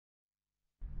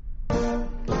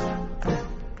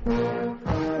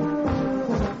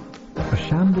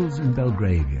Shambles in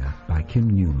Belgravia by Kim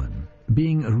Newman,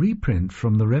 being a reprint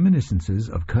from the reminiscences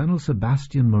of Colonel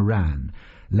Sebastian Moran,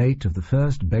 late of the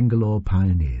 1st Bangalore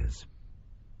Pioneers.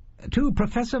 To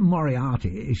Professor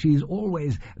Moriarty, she's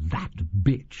always that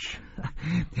bitch.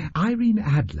 Irene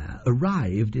Adler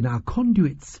arrived in our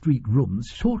Conduit Street rooms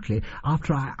shortly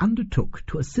after I undertook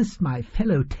to assist my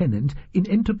fellow tenant in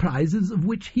enterprises of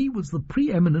which he was the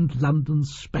preeminent London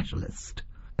specialist.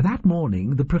 That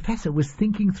morning the professor was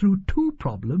thinking through two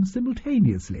problems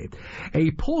simultaneously.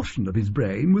 A portion of his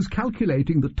brain was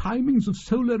calculating the timings of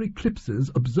solar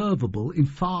eclipses observable in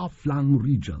far-flung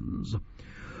regions.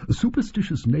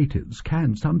 Superstitious natives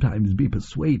can sometimes be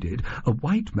persuaded a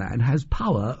white man has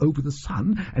power over the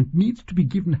sun and needs to be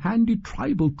given handy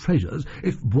tribal treasures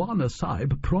if Bwana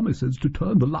Sahib promises to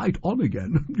turn the light on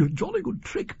again. A jolly good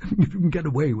trick, if you can get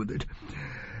away with it.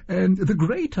 And the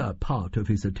greater part of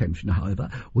his attention, however,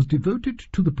 was devoted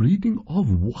to the breeding of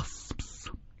wasps.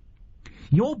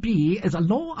 "Your bee is a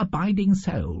law-abiding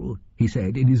soul," he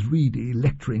said in his reedy,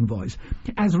 lecturing voice,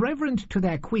 "as reverent to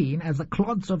their queen as the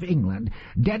clods of England,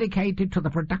 dedicated to the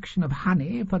production of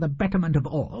honey for the betterment of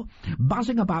all,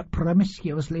 buzzing about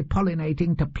promiscuously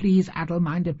pollinating to please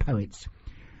addle-minded poets.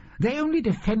 They only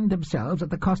defend themselves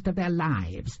at the cost of their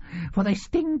lives, for they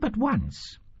sting but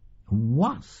once.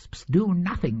 Wasps do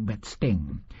nothing but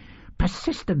sting.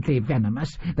 Persistently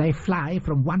venomous, they fly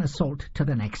from one assault to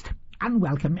the next,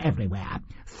 unwelcome everywhere,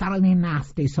 thoroughly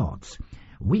nasty sorts.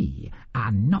 We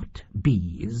are not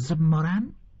bees,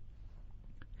 Moran."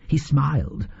 He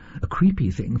smiled, a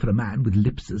creepy thing for a man with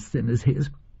lips as thin as his.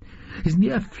 His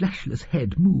near fleshless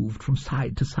head moved from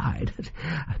side to side.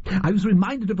 I was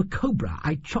reminded of a cobra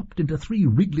I chopped into 3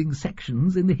 wriggling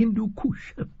sections in the Hindu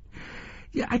Kush.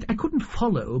 I couldn't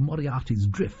follow Moriarty's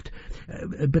drift,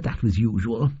 but that was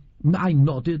usual. I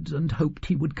nodded and hoped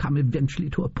he would come eventually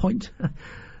to a point.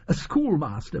 A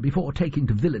schoolmaster before taking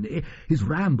to villainy, his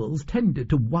rambles tended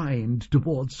to wind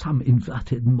towards some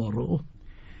inverted moral.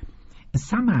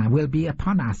 "Summer will be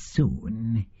upon us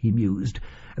soon," he mused.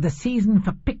 "The season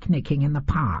for picnicking in the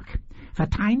park, for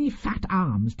tiny fat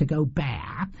arms to go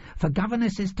bare, for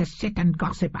governesses to sit and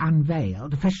gossip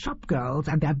unveiled, for shopgirls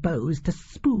and their beaux to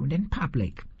spoon in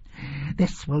public.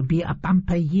 This will be a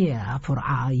bumper year for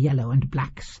our yellow and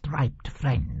black striped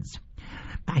friends.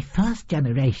 My first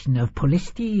generation of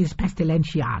Polistes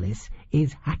pestilentialis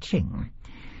is hatching.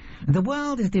 The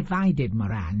world is divided,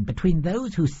 Moran, between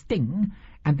those who sting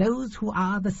and those who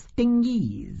are the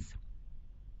stingies."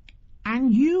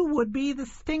 "And you would be the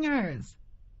stingers,"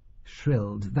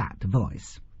 shrilled that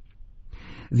voice.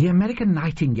 The American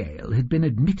Nightingale had been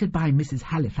admitted by Mrs.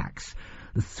 Halifax,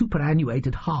 the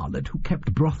superannuated harlot who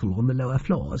kept brothel on the lower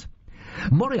floors.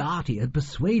 Moriarty had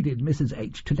persuaded Mrs.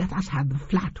 H. to let us have the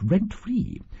flat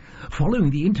rent-free.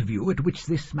 Following the interview at which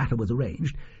this matter was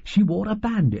arranged, she wore a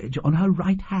bandage on her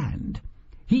right hand.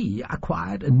 He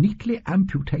acquired a neatly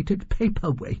amputated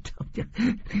paperweight.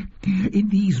 In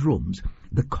these rooms,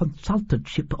 the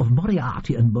consultantship of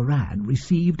Moriarty and Moran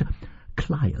received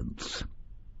clients.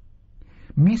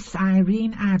 "Miss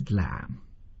Irene Adler,"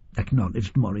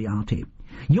 acknowledged Moriarty.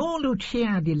 "Your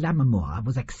Lucia de Lammermoor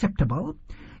was acceptable,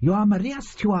 your Maria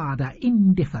Stuart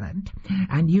indifferent,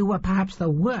 and you were perhaps the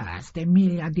worst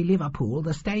Emilia de Liverpool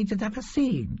the stage has ever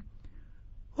seen.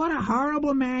 What a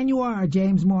horrible man you are,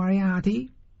 James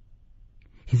Moriarty."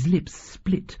 His lips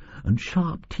split and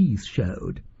sharp teeth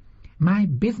showed. "My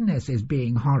business is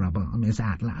being horrible, Miss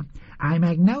Adler. I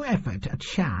make no effort at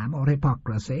sham or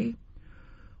hypocrisy.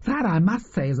 That, I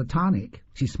must say, is a tonic."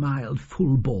 She smiled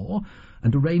full bore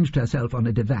and arranged herself on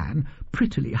a divan,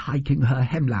 prettily hiking her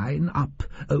hemline up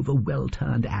over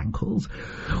well-turned ankles,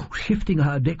 shifting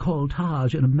her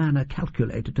décolletage in a manner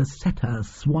calculated to set her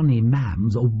swanny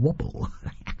mams a wobble.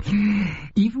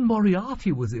 Even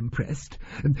Moriarty was impressed,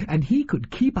 and he could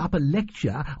keep up a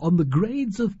lecture on the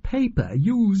grades of paper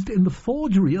used in the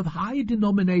forgery of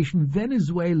high-denomination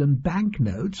Venezuelan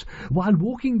banknotes while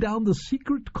walking down the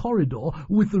secret corridor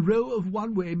with the row of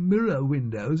one-way mirror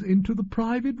windows into the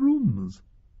private rooms.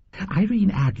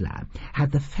 Irene Adler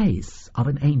had the face of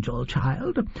an angel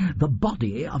child, the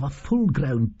body of a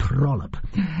full-grown trollop,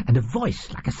 and a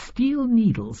voice like a steel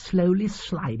needle slowly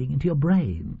sliding into your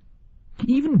brain.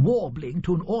 Even warbling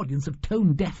to an audience of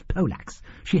tone-deaf Polacks,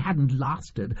 she hadn't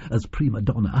lasted as prima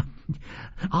donna.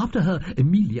 After her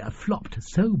Emilia flopped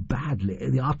so badly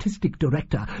the artistic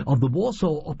director of the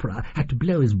Warsaw Opera had to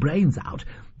blow his brains out,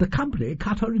 the company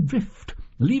cut her adrift,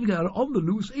 leaving her on the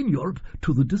loose in Europe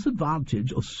to the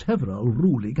disadvantage of several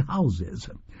ruling houses.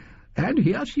 And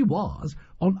here she was,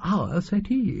 on our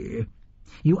settee.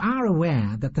 "You are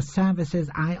aware that the services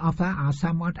I offer are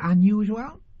somewhat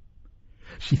unusual?"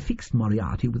 She fixed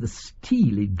Moriarty with a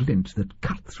steely glint that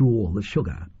cut through all the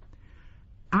sugar.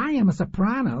 "I am a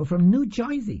soprano from New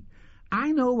Jersey.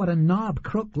 I know what a knob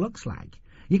crook looks like.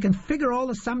 You can figure all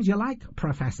the sums you like,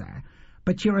 Professor,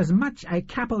 but you're as much a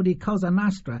capo di Cosa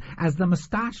Nostra as the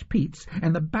Moustache Pete's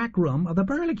in the back room of the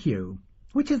Burlicue,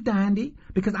 which is dandy,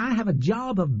 because I have a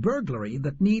job of burglary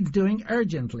that needs doing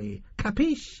urgently.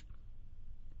 Capiche?"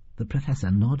 The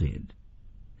Professor nodded.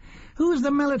 "Who's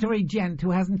the military gent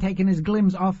who hasn't taken his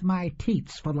glims off my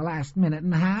teats for the last minute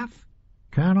and a half?"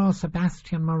 "Colonel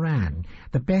Sebastian Moran,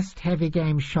 the best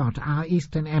heavy-game shot our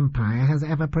Eastern Empire has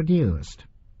ever produced."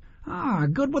 "Ah,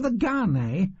 good with a gun,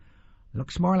 eh?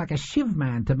 Looks more like a shiv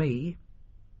man to me."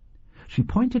 She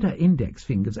pointed her index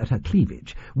fingers at her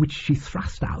cleavage, which she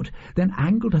thrust out, then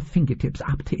angled her fingertips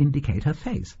up to indicate her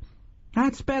face.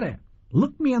 "That's better.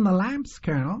 Look me in the lamps,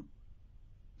 Colonel."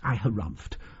 I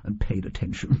harumphed and paid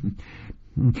attention.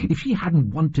 If she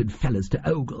hadn't wanted fellas to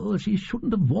ogle, she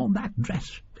shouldn't have worn that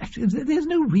dress. There's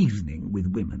no reasoning with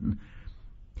women.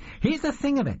 "Here's the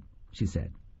thing of it," she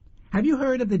said. "Have you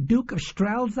heard of the Duke of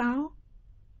Strelzau?"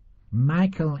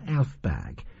 "Michael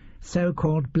Elfberg,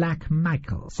 so-called Black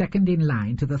Michael, second in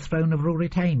line to the throne of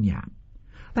Ruritania."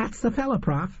 "That's the fella,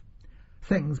 Prof.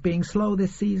 Things being slow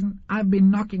this season, I've been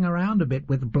knocking around a bit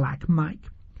with Black Mike.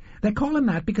 They call him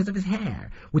that because of his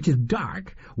hair, which is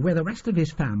dark, where the rest of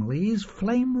his family is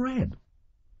flame red.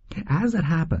 As it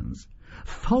happens,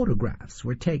 photographs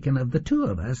were taken of the two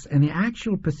of us in the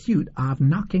actual pursuit of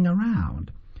knocking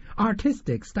around.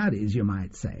 Artistic studies, you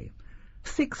might say.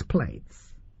 6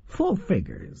 plates, full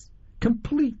figures,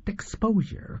 complete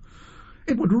exposure.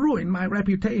 It would ruin my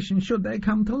reputation should they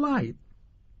come to light.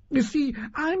 You see,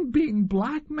 I'm being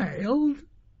blackmailed."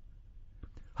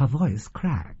 Her voice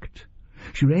cracked.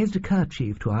 She raised a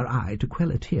kerchief to her eye to quell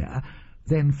a tear,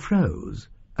 then froze,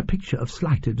 a picture of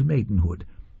slighted maidenhood.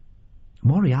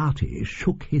 Moriarty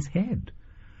shook his head.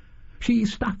 She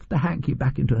stuffed the hanky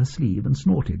back into her sleeve and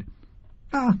snorted.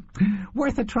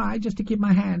 Worth a try just to keep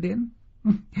my hand in.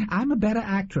 I'm a better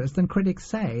actress than critics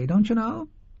say, don't you know?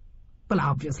 Well,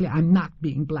 obviously I'm not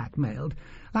being blackmailed.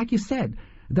 Like you said,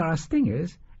 there are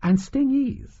stingers and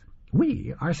stingies.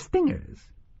 We are stingers."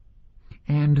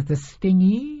 "And the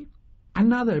stingy?"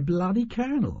 "Another bloody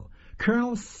colonel,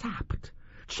 Colonel Sapt,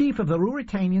 chief of the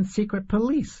Ruritanian secret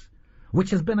police,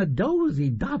 which has been a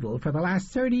dozy-doddle for the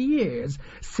last 30 years,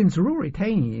 since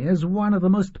Ruritania is one of the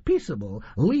most peaceable,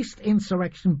 least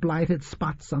insurrection-blighted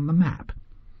spots on the map.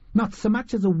 Not so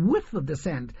much as a whiff of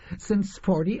dissent since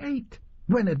 48,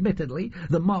 when, admittedly,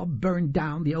 the mob burned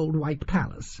down the old White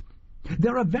Palace.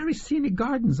 There are very scenic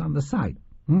gardens on the site.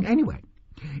 Anyway,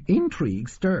 intrigue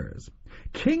stirs.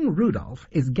 King Rudolph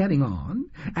is getting on,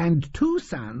 and 2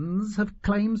 sons have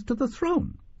claims to the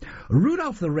throne.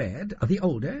 Rudolph the Red, the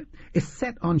older, is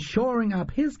set on shoring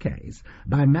up his case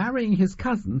by marrying his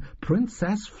cousin,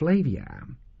 Princess Flavia.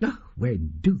 Where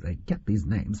do they get these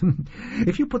names?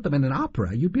 If you put them in an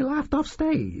opera, you'd be laughed off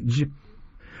stage.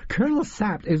 Colonel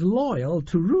Sapt is loyal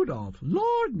to Rudolph.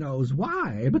 Lord knows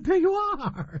why, but there you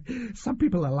are. Some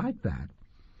people are like that.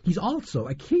 He's also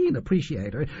a keen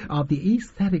appreciator of the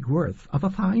aesthetic worth of a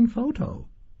fine photo."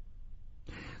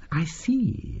 "I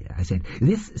see," I said.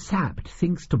 "This Sapt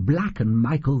thinks to blacken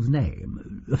Michael's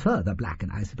name. Further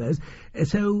blacken, I suppose,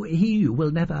 so he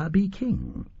will never be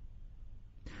king."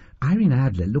 Irene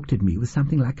Adler looked at me with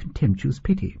something like contemptuous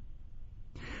pity.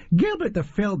 "Gilbert the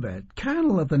Filbert,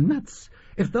 Colonel of the Nuts.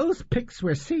 If those pics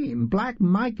were seen, Black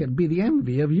Mike'd be the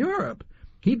envy of Europe.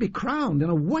 He'd be crowned in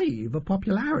a wave of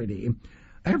popularity.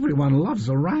 Everyone loves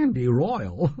a randy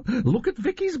royal. Look at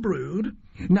Vicky's brood.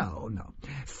 No.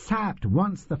 Sapt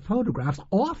wants the photographs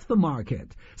off the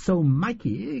market, so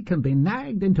Mikey can be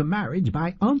nagged into marriage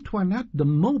by Antoinette de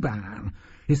Mauban,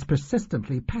 his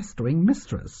persistently pestering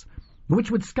mistress,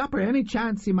 which would scupper any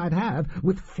chance he might have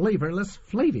with flavourless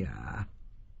Flavia."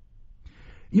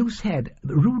 "You said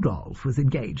Rudolph was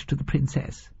engaged to the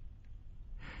princess."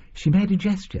 She made a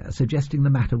gesture, suggesting the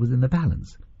matter was in the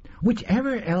balance.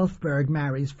 "Whichever Elfberg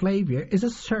marries Flavia is a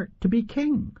cert to be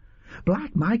king.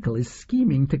 Black Michael is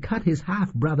scheming to cut his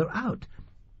half-brother out.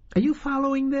 Are you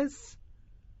following this?"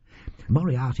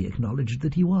 Moriarty acknowledged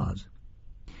that he was.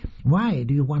 "Why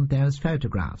do you want those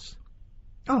photographs?"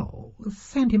 "Oh,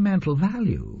 sentimental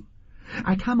value.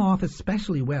 I come off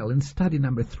especially well in study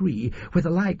number 3, where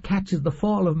the light catches the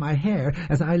fall of my hair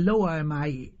as I lower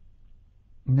my—"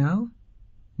 "No?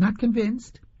 Not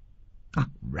convinced?"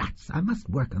 Rats, I must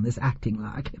work on this acting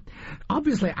like.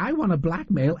 Obviously, I want to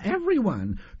blackmail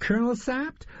everyone. Colonel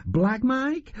Sapt, Black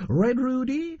Mike, Red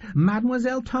Rudy,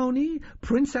 Mademoiselle Tony,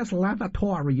 Princess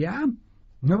Lavatoria.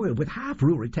 Well, with half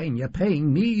Ruritania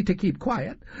paying me to keep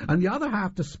quiet, and the other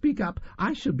half to speak up,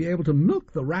 I should be able to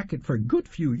milk the racket for a good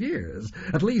few years,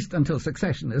 at least until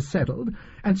succession is settled,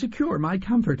 and secure my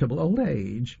comfortable old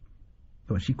age.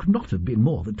 Well, she could not have been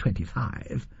more than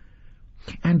 25.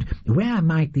 "And where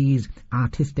might these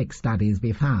artistic studies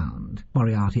be found?"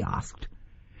 Moriarty asked.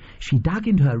 She dug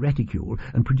into her reticule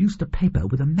and produced a paper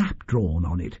with a map drawn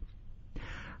on it.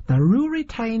 "The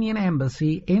Ruritanian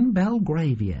Embassy in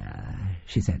Belgravia,"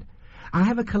 she said. "I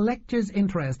have a collector's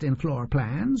interest in floor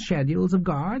plans, schedules of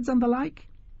guards, and the like."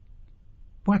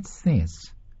 "What's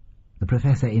this?" The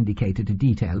professor indicated a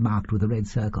detail marked with a red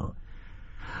circle.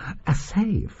 "A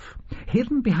safe,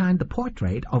 hidden behind the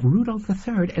portrait of Rudolph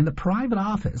III in the private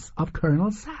office of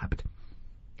Colonel Sapt.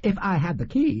 If I had the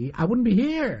key, I wouldn't be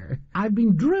here. I've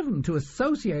been driven to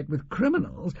associate with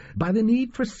criminals by the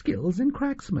need for skills in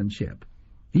cracksmanship.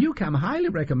 You come highly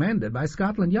recommended by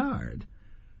Scotland Yard."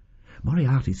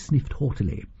 Moriarty sniffed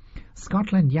haughtily.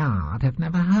 "Scotland Yard have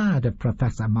never heard of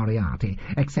Professor Moriarty,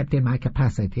 except in my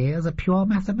capacity as a pure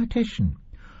mathematician.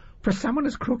 For someone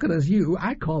as crooked as you,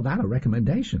 I'd call that a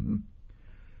recommendation."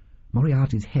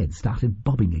 Moriarty's head started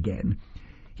bobbing again.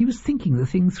 He was thinking the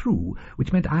thing through,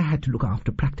 which meant I had to look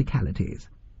after practicalities.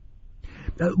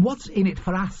 "What's in it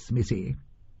for us, missy?"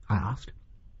 I asked.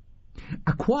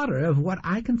 "A quarter of what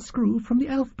I can screw from the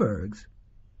Elfbergs."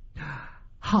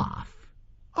 "Half."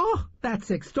 "Oh,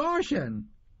 that's extortion."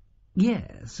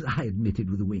 "Yes," I admitted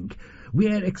with a wink.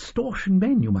 "We're extortion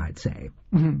men, you might say."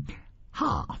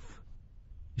 "Half."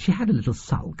 She had a little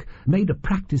sulk, made a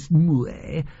practised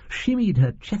moue, shimmied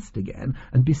her chest again,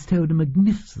 and bestowed a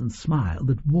magnificent smile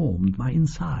that warmed my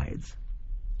insides.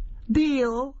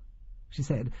 "Deal," she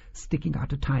said, sticking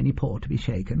out a tiny paw to be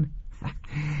shaken.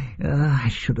 I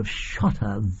should have shot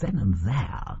her then and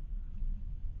there.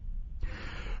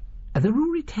 The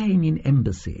Ruritanian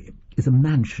Embassy is a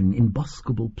mansion in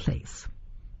Boscobel Place.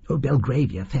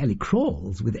 Belgravia fairly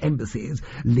crawls with embassies,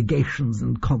 legations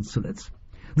and consulates.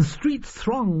 The streets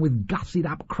throng with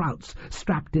gussied-up krauts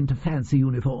strapped into fancy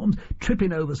uniforms,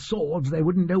 tripping over swords they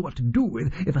wouldn't know what to do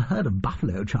with if a herd of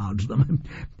buffalo charged them.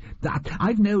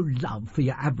 I've no love for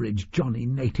your average Johnny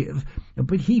native,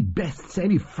 but he bests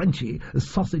any Frenchie,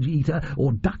 sausage-eater,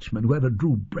 or Dutchman who ever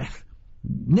drew breath.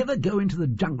 Never go into the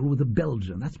jungle with a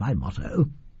Belgian, that's my motto.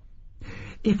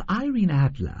 If Irene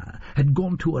Adler had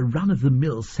gone to a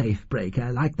run-of-the-mill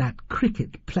safe-breaker like that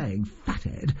cricket-playing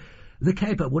fathead, the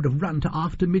caper would have run to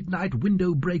after-midnight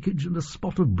window breakage and a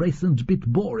spot of Brayson's bit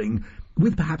boring,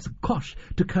 with perhaps a cosh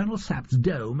to Colonel Sap's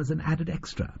dome as an added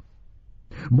extra.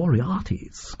 Moriarty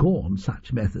scorned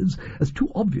such methods as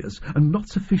too obvious and not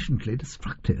sufficiently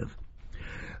destructive.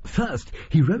 First,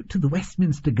 he wrote to the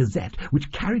Westminster Gazette,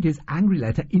 which carried his angry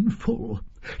letter in full.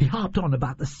 He harped on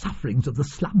about the sufferings of the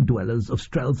slum-dwellers of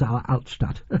Strelzauer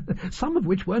Altstadt, some of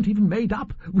which weren't even made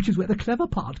up, which is where the clever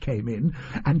part came in,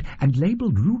 and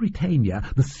labelled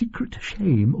Ruritania the secret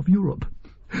shame of Europe.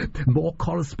 More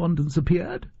correspondence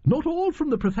appeared, not all from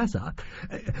the professor,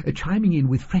 chiming in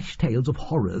with fresh tales of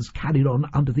horrors carried on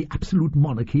under the absolute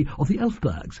monarchy of the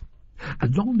Elfbergs. A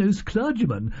long-nosed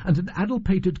clergyman and an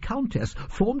addle-pated countess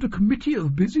formed a committee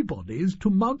of busybodies to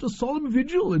mount a solemn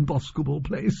vigil in Boscobel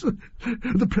Place.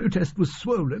 The protest was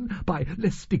swollen by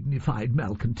less dignified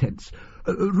malcontents,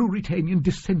 Ruritanian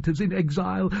dissenters in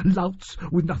exile, louts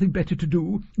with nothing better to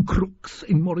do, crooks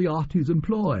in Moriarty's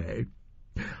employ.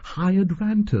 Hired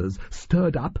ranters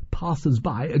stirred up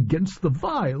passers-by against the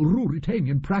vile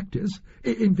Ruritanian practice,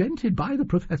 invented by the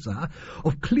professor,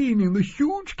 of cleaning the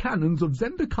huge cannons of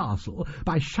Zenda Castle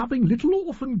by shoving little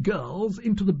orphan girls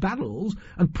into the barrels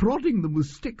and prodding them with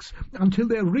sticks until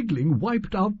their wriggling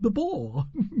wiped out the bore.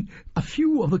 A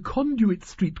few of the Conduit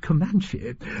Street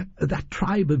Comanche, that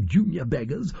tribe of junior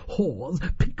beggars, whores,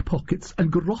 pickpockets and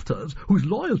garrotters whose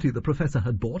loyalty the professor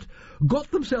had bought,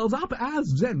 got themselves up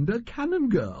as Zenda cannon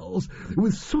girls,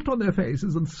 with soot on their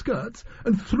faces and skirts,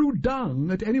 and threw dung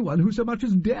at anyone who so much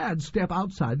as dared step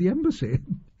outside the embassy.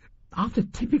 After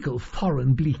typical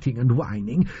foreign bleating and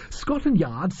whining, Scotland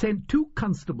Yard sent 2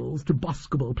 constables to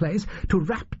Boscobel Place to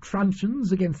rap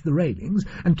truncheons against the railings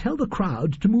and tell the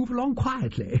crowd to move along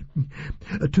quietly.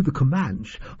 To the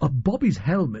Comanche, a Bobby's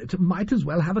helmet might as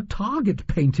well have a target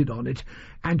painted on it,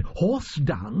 and horse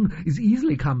dung is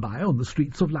easily come by on the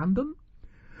streets of London.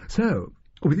 So,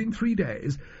 within 3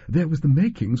 days, there was the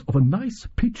makings of a nice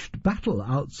pitched battle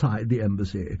outside the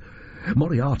embassy.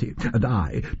 Moriarty and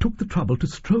I took the trouble to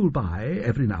stroll by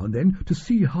every now and then to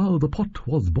see how the pot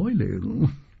was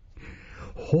boiling.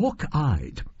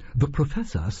 Hawk-eyed, the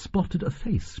professor spotted a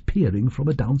face peering from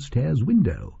a downstairs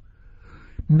window.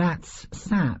 "That's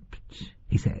Sapt,"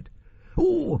 he said.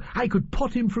 "Oh, I could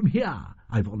pot him from here,"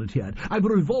 I volunteered. "I've a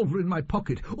revolver in my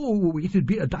pocket. Oh, it'd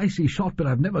be a dicey shot, but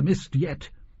I've never missed yet."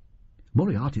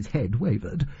 Moriarty's head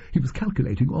wavered. He was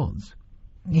calculating odds.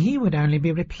 "He would only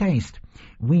be replaced.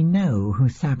 We know who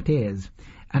Sapt is.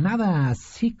 Another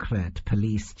secret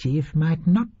police chief might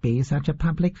not be such a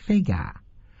public figure."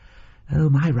 Oh,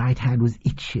 my right hand was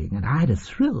itching, and I had a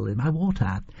thrill in my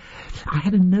water. I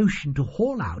had a notion to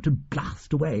haul out and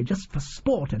blast away just for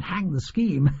sport and hang the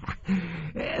scheme.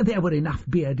 There were enough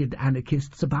bearded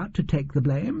anarchists about to take the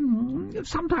blame.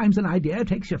 Sometimes an idea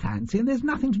takes your fancy, and there's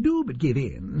nothing to do but give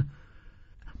in.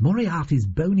 Moriarty's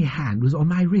bony hand was on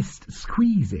my wrist,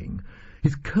 squeezing.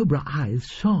 His cobra eyes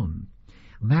shone.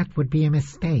 "That would be a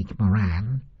mistake,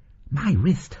 Moran." My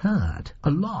wrist hurt,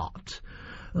 a lot.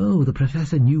 Oh, the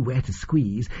Professor knew where to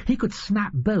squeeze. He could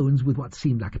snap bones with what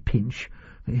seemed like a pinch.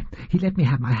 He let me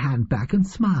have my hand back and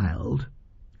smiled.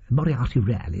 Moriarty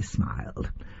rarely smiled,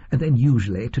 and then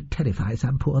usually to terrify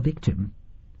some poor victim.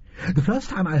 The first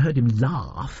time I heard him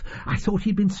laugh, I thought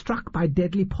he'd been struck by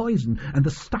deadly poison, and the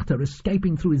stutter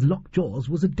escaping through his locked jaws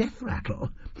was a death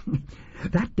rattle.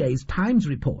 That day's Times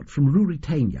report from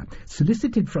Ruritania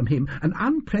solicited from him an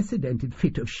unprecedented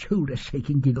fit of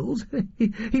shoulder-shaking giggles.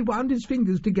 He wound his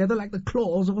fingers together like the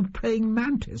claws of a praying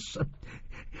mantis.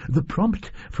 The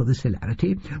prompt for this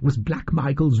hilarity was Black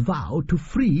Michael's vow to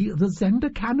free the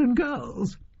Zender Cannon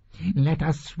girls. "Let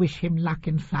us wish him luck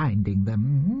in finding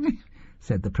them,"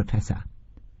 said the Professor.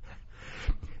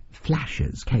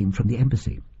 Flashes came from the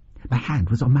embassy. My hand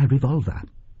was on my revolver.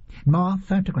 "More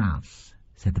photographs,"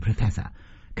 said the Professor.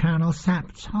 "Colonel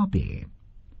Sapt's hobby."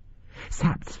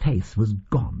 Sapt's face was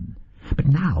gone, but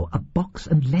now a box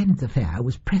and lens affair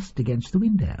was pressed against the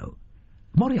window.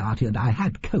 Moriarty and I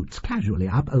had coats casually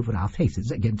up over our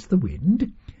faces against the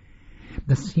wind.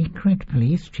 "The secret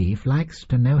police chief likes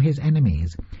to know his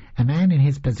enemies. A man in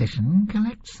his position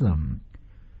collects them."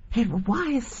 Hey, why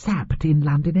is Sapt in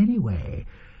London anyway?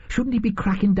 Shouldn't he be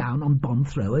cracking down on bomb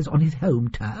throwers on his home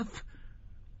turf?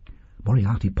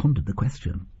 Moriarty pondered the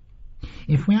question.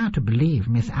 "If we are to believe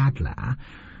Miss Adler,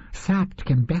 Sapt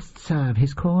can best serve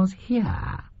his cause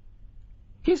here."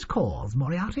 "His cause,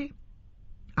 Moriarty?"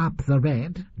 "Up the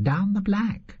red, down the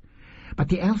black. But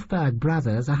the Elfberg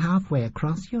brothers are halfway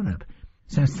across Europe,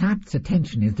 so Sapt's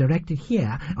attention is directed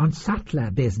here on subtler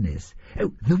business."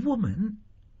 "Oh, the woman?"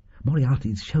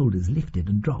 Moriarty's shoulders lifted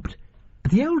and dropped.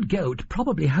 "The old goat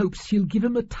probably hopes she'll give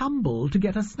him a tumble to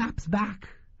get her snaps back,"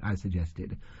 I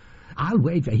suggested. "I'll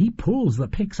wager he pulls the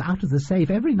picks out of the safe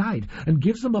every night and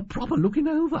gives them a proper looking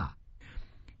over."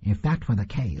 "If that were the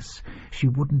case, she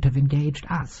wouldn't have engaged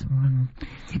us.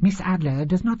 Miss Adler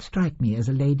does not strike me as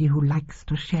a lady who likes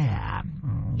to share.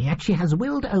 Yet she has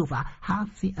willed over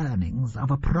half the earnings of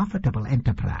a profitable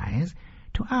enterprise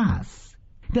to us."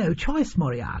 "No choice,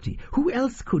 Moriarty. Who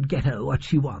else could get her what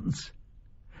she wants?"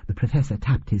 The Professor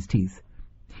tapped his teeth.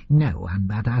 "No one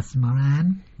but us,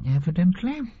 Moran,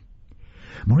 evidently."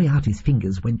 Moriarty's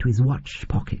fingers went to his watch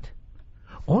pocket.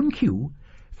 On cue,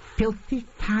 Filthy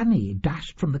Fanny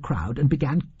dashed from the crowd and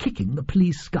began kicking the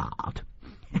police guard.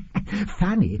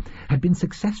 Fanny had been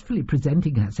successfully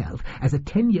presenting herself as a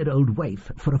 10-year-old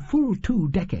waif for a full 2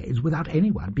 decades without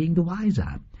anyone being the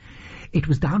wiser. It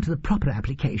was down to the proper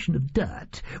application of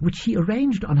dirt, which she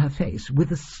arranged on her face with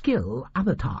the skill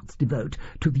other tarts devote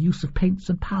to the use of paints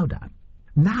and powder.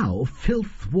 Now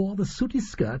Filth wore the sooty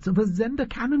skirts of a Zender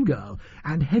Cannon girl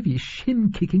and heavy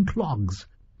shin-kicking clogs.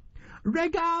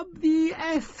 "Reg up the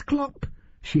S-clop,"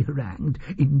 she harangued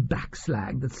in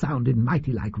backslang that sounded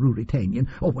mighty like Ruritanian,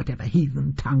 or whatever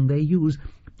heathen tongue they use.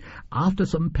 After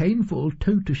some painful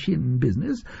toe-to-shin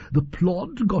business, the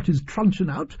plod got his truncheon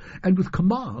out, and with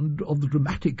command of the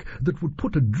dramatic that would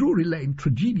put a Drury Lane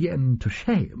tragedienne to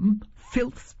shame,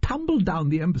 Filth tumbled down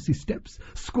the embassy steps,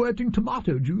 squirting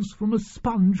tomato juice from a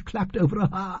sponge clapped over her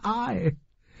eye.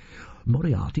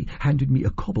 Moriarty handed me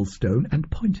a cobblestone and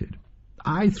pointed.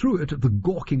 I threw it at the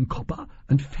gawking copper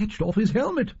and fetched off his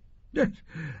helmet. Yes,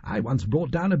 I once brought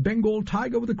down a Bengal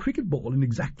tiger with a cricket ball in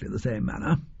exactly the same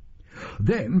manner.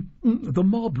 Then the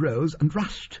mob rose and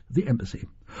rushed the embassy.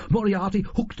 Moriarty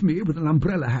hooked me with an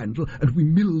umbrella handle, and we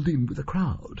milled in with the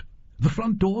crowd. The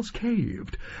front doors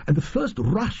caved, and the first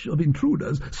rush of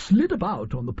intruders slid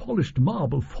about on the polished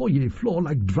marble foyer floor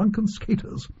like drunken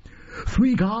skaters.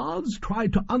 3 guards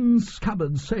tried to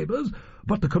unscabbard sabres,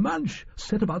 but the Comanche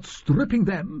set about stripping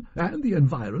them and the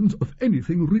environs of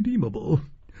anything redeemable.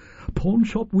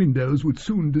 Pawnshop windows would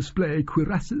soon display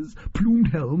cuirasses, plumed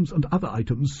helms, and other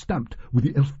items stamped with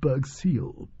the Elfberg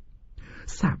seal.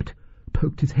 Sapt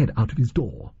poked his head out of his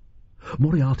door.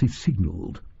 Moriarty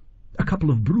signalled. A couple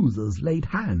of bruisers laid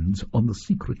hands on the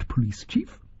secret police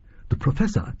chief. The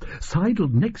professor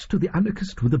sidled next to the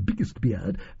anarchist with the biggest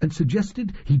beard and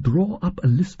suggested he draw up a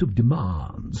list of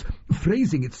demands,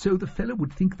 phrasing it so the fellow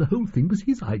would think the whole thing was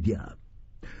his idea.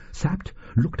 Sapt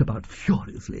looked about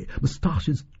furiously,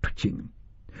 moustaches twitching.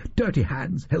 Dirty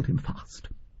hands held him fast.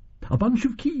 A bunch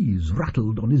of keys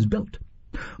rattled on his belt.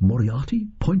 Moriarty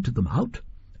pointed them out,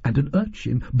 and an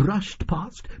urchin brushed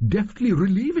past, deftly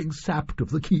relieving Sapt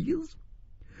of the keys.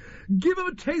 "Give him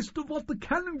a taste of what the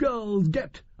cannon girls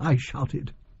get," I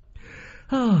shouted.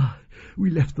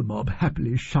 We left the mob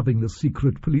happily shoving the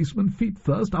secret policeman feet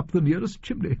first up the nearest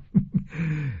chimney.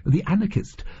 The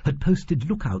anarchist had posted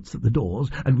lookouts at the doors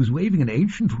and was waving an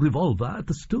ancient revolver at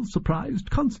the still surprised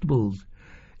constables.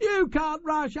 "You can't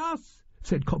rush us,"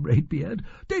 said Comrade Beard.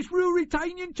 "This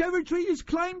Ruritanian territory is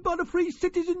claimed by the Free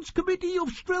Citizens Committee of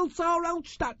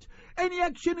Strelsau-Altstadt. Any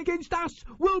action against us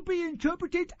will be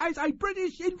interpreted as a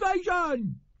British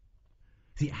invasion."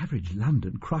 The average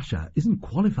London crusher isn't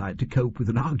qualified to cope with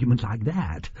an argument like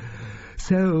that.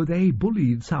 So they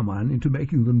bullied someone into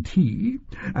making them tea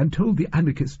and told the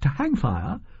anarchist to hang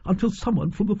fire until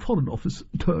someone from the Foreign Office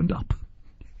turned up.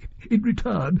 In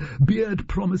return, Beard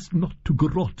promised not to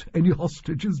garrote any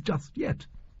hostages just yet.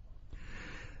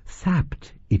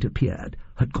 Sapt, it appeared,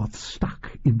 had got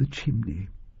stuck in the chimney.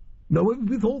 Now,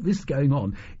 with all this going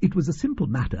on, it was a simple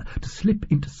matter to slip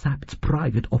into Sapt's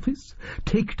private office,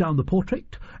 take down the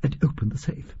portrait, and open the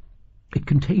safe. It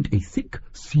contained a thick,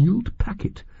 sealed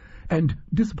packet, and,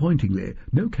 disappointingly,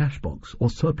 no cash-box or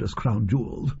surplus crown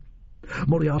jewels.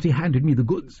 Moriarty handed me the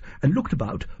goods and looked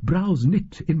about, brows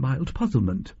knit in mild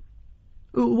puzzlement.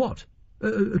 "What?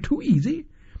 Too easy?"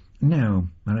 "No,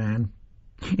 Moran.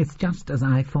 It's just as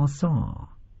I foresaw."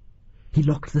 He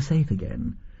locked the safe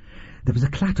again. There was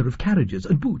a clatter of carriages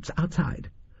and boots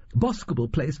outside. Boscobel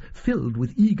Place filled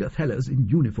with eager fellows in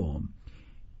uniform.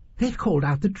 "They've called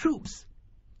out the troops."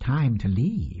 "Time to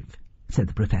leave," said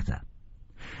the professor.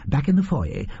 Back in the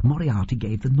foyer, Moriarty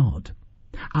gave the nod.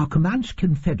 Our Comanche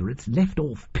confederates left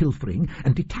off pilfering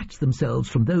and detached themselves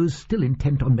from those still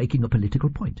intent on making a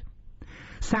political point.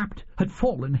 Sapt had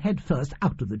fallen headfirst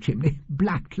out of the chimney,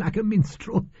 black like a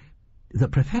minstrel. The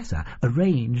professor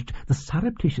arranged the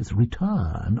surreptitious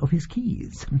return of his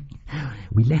keys.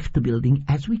 We left the building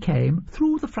as we came,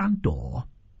 through the front door.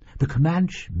 The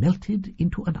Comanche melted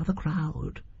into another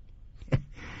crowd.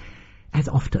 As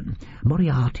often,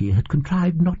 Moriarty had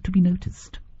contrived not to be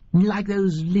noticed. Like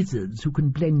those lizards who can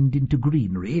blend into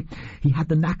greenery, he had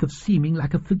the knack of seeming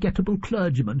like a forgettable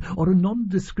clergyman or a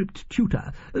nondescript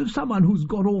tutor, someone who's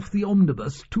got off the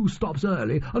omnibus 2 stops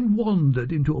early and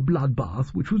wandered into a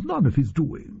bloodbath which was none of his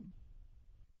doing.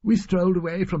 We strolled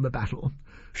away from the battle.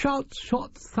 Shouts,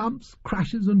 shots, thumps,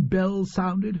 crashes and bells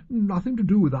sounded, nothing to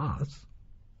do with us.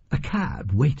 A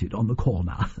cab waited on the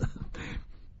corner.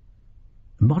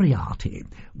 Moriarty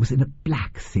was in a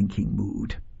black thinking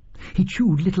mood. He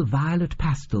chewed little violet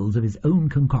pastils of his own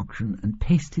concoction and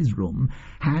paced his room,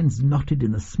 hands knotted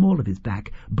in the small of his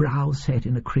back, brow set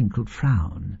in a crinkled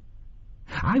frown.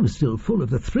 I was still full of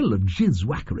the thrill of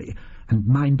jizz-whackery, and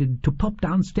minded to pop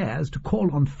downstairs to call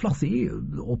on Flossie,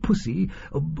 or Pussy,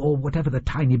 or whatever the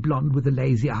tiny blonde with the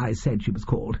lazy eyes said she was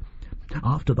called.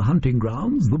 After the hunting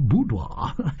grounds, the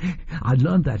boudoir. I'd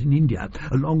learned that in India,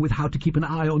 along with how to keep an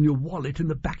eye on your wallet in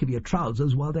the back of your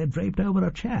trousers while they're draped over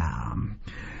a chair.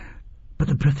 But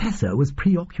the professor was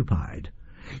preoccupied.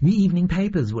 The evening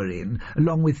papers were in,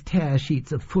 along with tear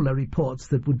sheets of fuller reports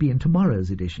that would be in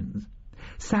tomorrow's editions.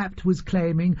 Sapt was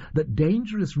claiming that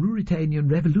dangerous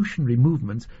Ruritanian revolutionary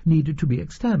movements needed to be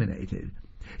exterminated.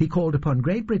 He called upon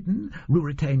Great Britain,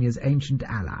 Ruritania's ancient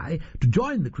ally, to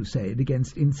join the crusade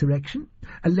against insurrection,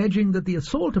 alleging that the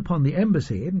assault upon the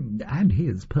embassy, and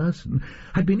his person,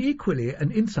 had been equally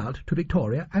an insult to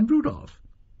Victoria and Rudolph.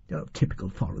 A typical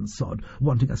foreign sod,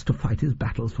 wanting us to fight his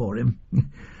battles for him.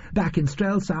 Back in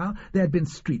Strelsau, there had been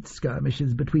street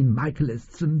skirmishes between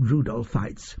Michaelists and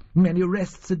Rudolphites. Many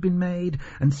arrests had been made,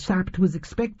 and Sapt was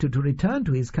expected to return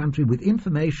to his country with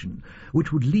information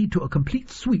which would lead to a complete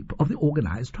sweep of the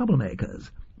organised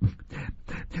troublemakers.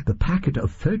 The packet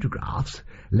of photographs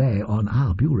lay on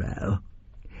our bureau.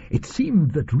 It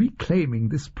seemed that reclaiming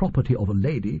this property of a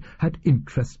lady had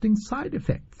interesting side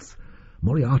effects.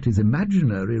 Moriarty's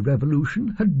imaginary revolution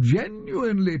had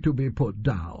genuinely to be put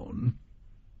down.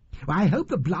 "I hope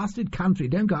the blasted country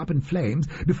don't go up in flames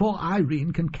before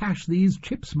Irene can cash these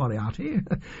chips, Moriarty.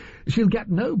 She'll get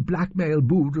no blackmail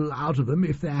boodle out of them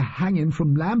if they're hanging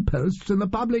from lampposts in the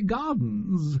public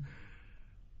gardens."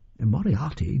 And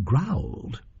Moriarty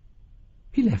growled.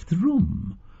 He left the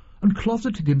room and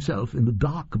closeted himself in the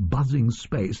dark, buzzing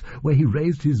space where he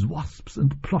raised his wasps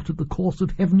and plotted the course of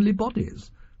heavenly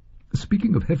bodies.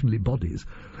 Speaking of heavenly bodies,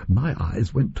 my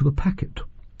eyes went to the packet.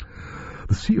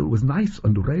 The seal was nice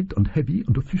and red and heavy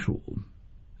and official.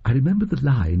 I remember the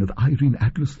line of Irene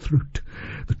Adler's throat,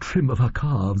 the trim of her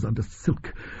calves under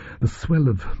silk, the swell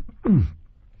of...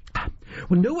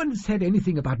 Well, no one said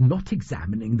anything about not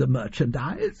examining the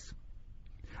merchandise.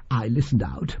 I listened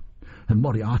out, and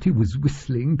Moriarty was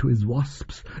whistling to his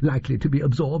wasps, likely to be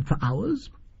absorbed for hours.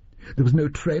 There was no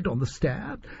tread on the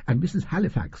stair, and Mrs.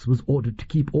 Halifax was ordered to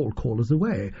keep all callers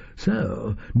away,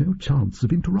 so no chance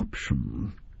of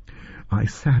interruption. I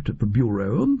sat at the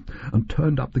bureau and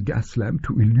turned up the gas lamp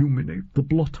to illuminate the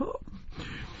blotter.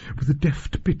 With a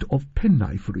deft bit of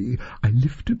penknifery, I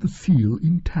lifted the seal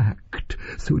intact,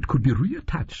 so it could be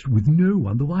reattached with no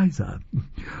one the wiser.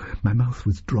 My mouth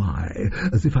was dry,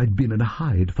 as if I'd been in a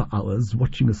hide for hours,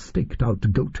 watching a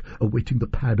staked-out goat awaiting the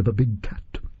pad of a big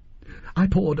cat. I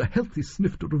poured a healthy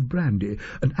snifter of brandy,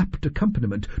 an apt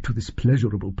accompaniment to this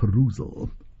pleasurable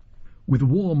perusal. With a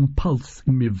warm pulse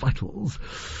in my vitals,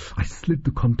 I slid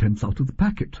the contents out of the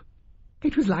packet.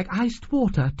 It was like iced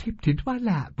water tipped into my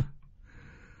lap.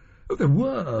 There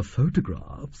were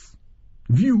photographs,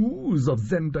 views of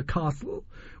Zenda Castle,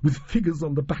 with figures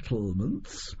on the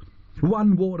battlements.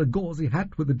 One wore a gauzy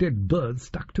hat with a dead bird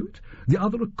stuck to it, the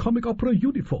other a comic opera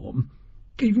uniform.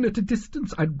 Even at a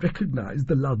distance I'd recognized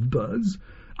the lovebirds,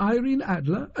 Irene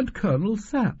Adler and Colonel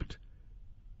Sapt.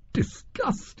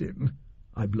 "Disgusting,"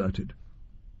 I blurted.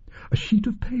 A sheet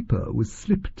of paper was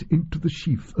slipped into the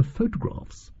sheaf of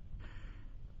photographs.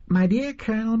 My dear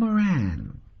Colonel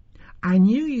Moran, I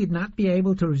knew you'd not be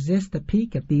able to resist a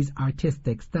peek at these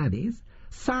artistic studies.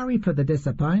 Sorry for the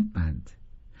disappointment.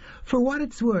 For what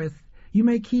it's worth, you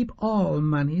may keep all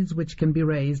moneys which can be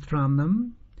raised from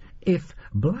them. If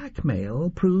blackmail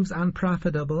proves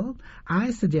unprofitable,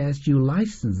 I suggest you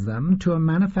license them to a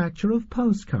manufacturer of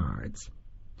postcards.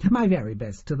 My very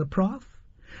best to the Prof.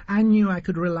 I knew I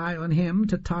could rely on him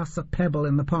to toss a pebble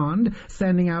in the pond,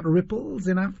 sending out ripples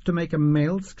enough to make a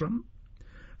maelstrom.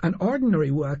 An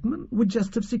ordinary workman would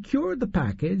just have secured the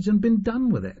package and been done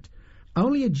with it.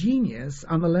 Only a genius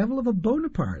on the level of a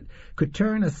Bonaparte could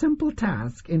turn a simple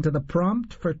task into the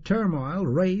prompt for turmoil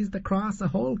raised across a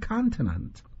whole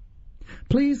continent.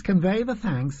 Please convey the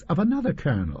thanks of another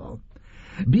colonel.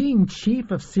 Being chief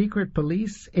of secret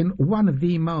police in one of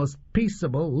the most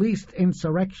peaceable, least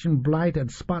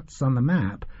insurrection-blighted spots on the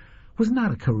map was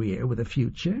not a career with a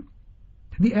future.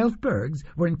 The Elfbergs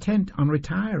were intent on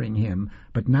retiring him,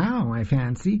 but now, I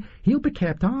fancy, he'll be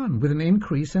kept on with an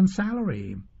increase in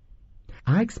salary.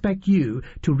 I expect you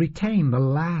to retain the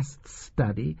last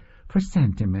study for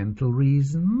sentimental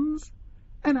reasons,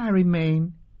 and I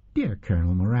remain, dear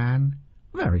Colonel Moran,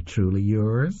 very truly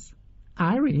yours,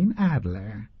 Irene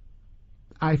Adler.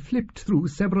 I flipped through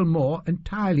several more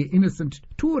entirely innocent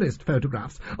tourist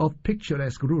photographs of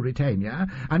picturesque Ruritania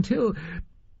until,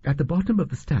 at the bottom of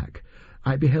the stack,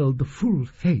 I beheld the full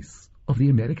face of the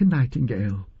American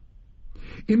Nightingale.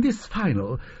 In this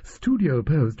final,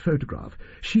 studio-posed photograph,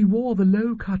 she wore the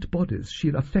low-cut bodice she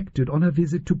had affected on her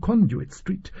visit to Conduit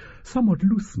Street, somewhat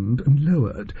loosened and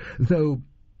lowered, though,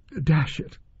 dash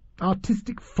it,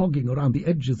 artistic fogging around the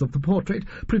edges of the portrait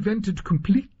prevented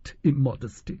complete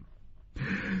immodesty.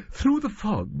 Through the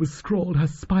fog was scrawled her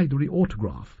spidery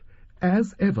autograph,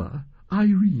 "As ever,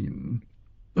 Irene."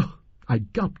 I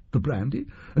gulped the brandy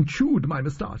and chewed my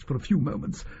moustache for a few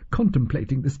moments,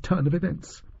 contemplating this turn of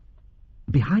events.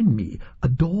 Behind me, a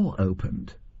door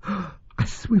opened. I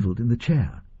swiveled in the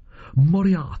chair.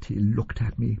 Moriarty looked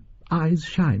at me, eyes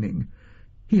shining.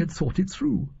 He had thought it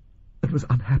through, and was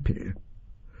unhappy.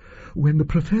 When the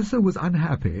professor was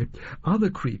unhappy, other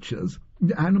creatures,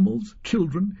 animals,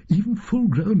 children, even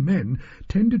full-grown men,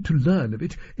 tended to learn of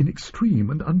it in extreme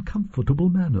and uncomfortable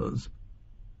manners.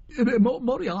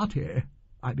 "Moriarty,"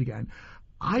 I began,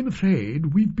 "I'm afraid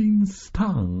we've been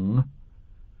stung."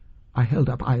 I held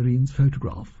up Irene's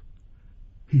photograph.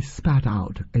 He spat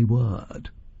out a word.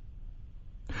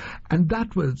 And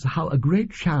that was how a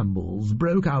great shambles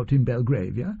broke out in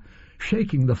Belgravia,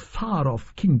 shaking the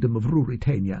far-off kingdom of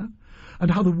Ruritania,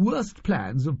 and how the worst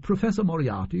plans of Professor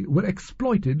Moriarty were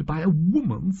exploited by a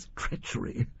woman's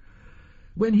treachery.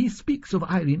 When he speaks of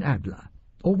Irene Adler,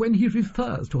 or when he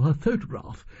refers to her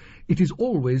photograph, it is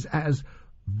always as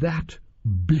 "that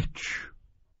bitch."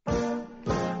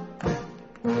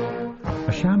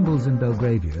 A Shambles in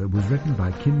Belgravia was written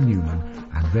by Kim Newman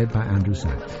and read by Andrew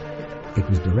Sachs. It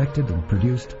was directed and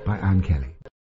produced by Anne Kelly.